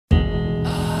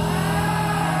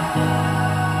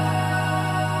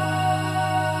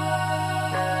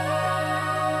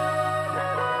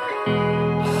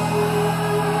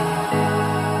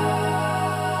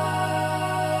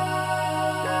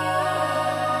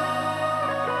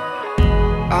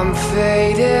I'm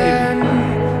fading.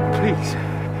 Please.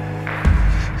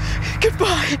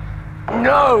 Goodbye.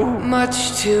 No!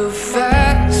 Much too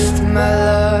fast, my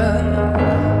love.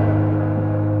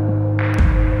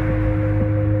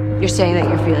 You're saying that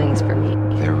your feelings for me.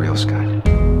 They're real, Skye.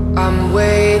 I'm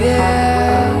waiting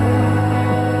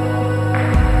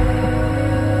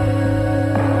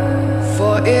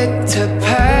for it to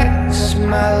pass,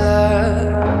 my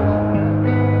love.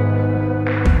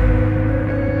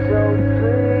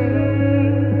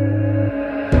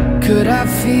 Could I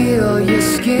feel your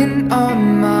skin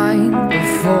on mine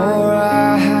before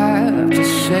I have to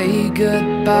say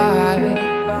goodbye?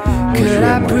 Could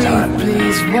I breathe,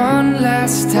 please, one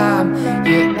last time?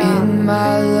 You're in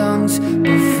my lungs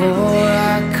before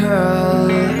I curl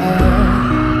up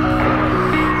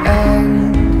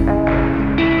and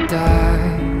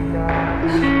die.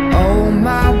 Oh,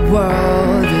 my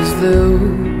world is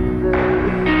losing.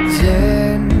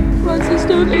 Francis,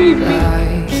 don't leave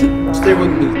me. Stay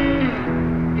with me.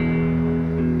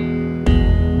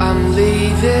 I'm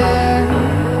leaving.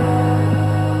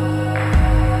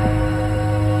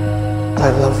 I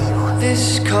love you.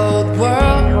 This cold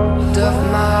world of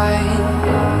mine.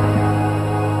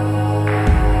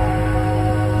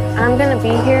 I'm gonna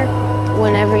be here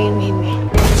whenever you need me.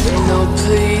 No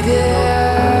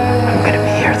pleading. I'm gonna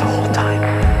be here the whole time.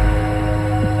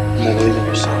 I'm not leaving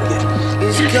your side yet.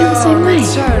 Is I feel the same way.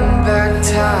 turn back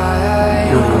time.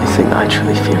 You're the only thing that I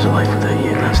truly feel is a life without you,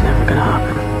 and that's never gonna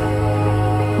happen.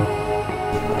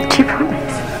 Do you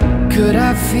promise? Could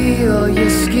I feel your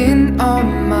skin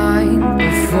on mine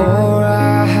before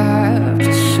I have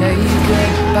to say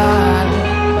goodbye?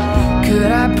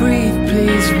 Could I breathe,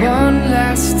 please, one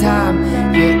last time?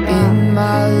 You're in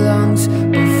my lungs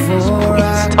before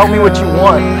I Tell me what you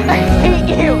want. I hate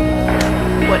you.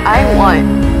 What I want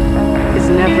is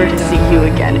never to see you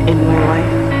again in my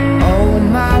life. Oh,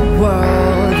 my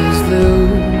world is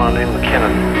losing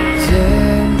Marlene+Karen.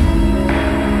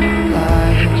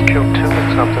 light. She was killed too, and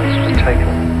something was taken.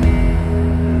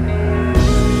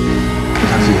 I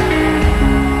love you.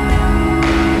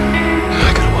 I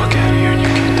gotta walk out of here and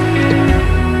you can't do it.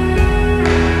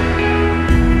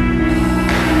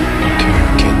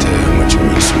 Can't tell you how much it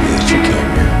means to me that you came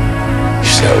here.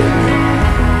 You sat with me.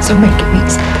 So make it mean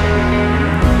something.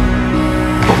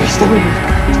 But we still live.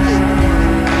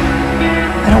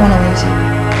 I don't want to lose you.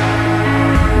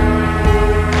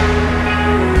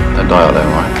 Don't die out there,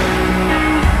 right?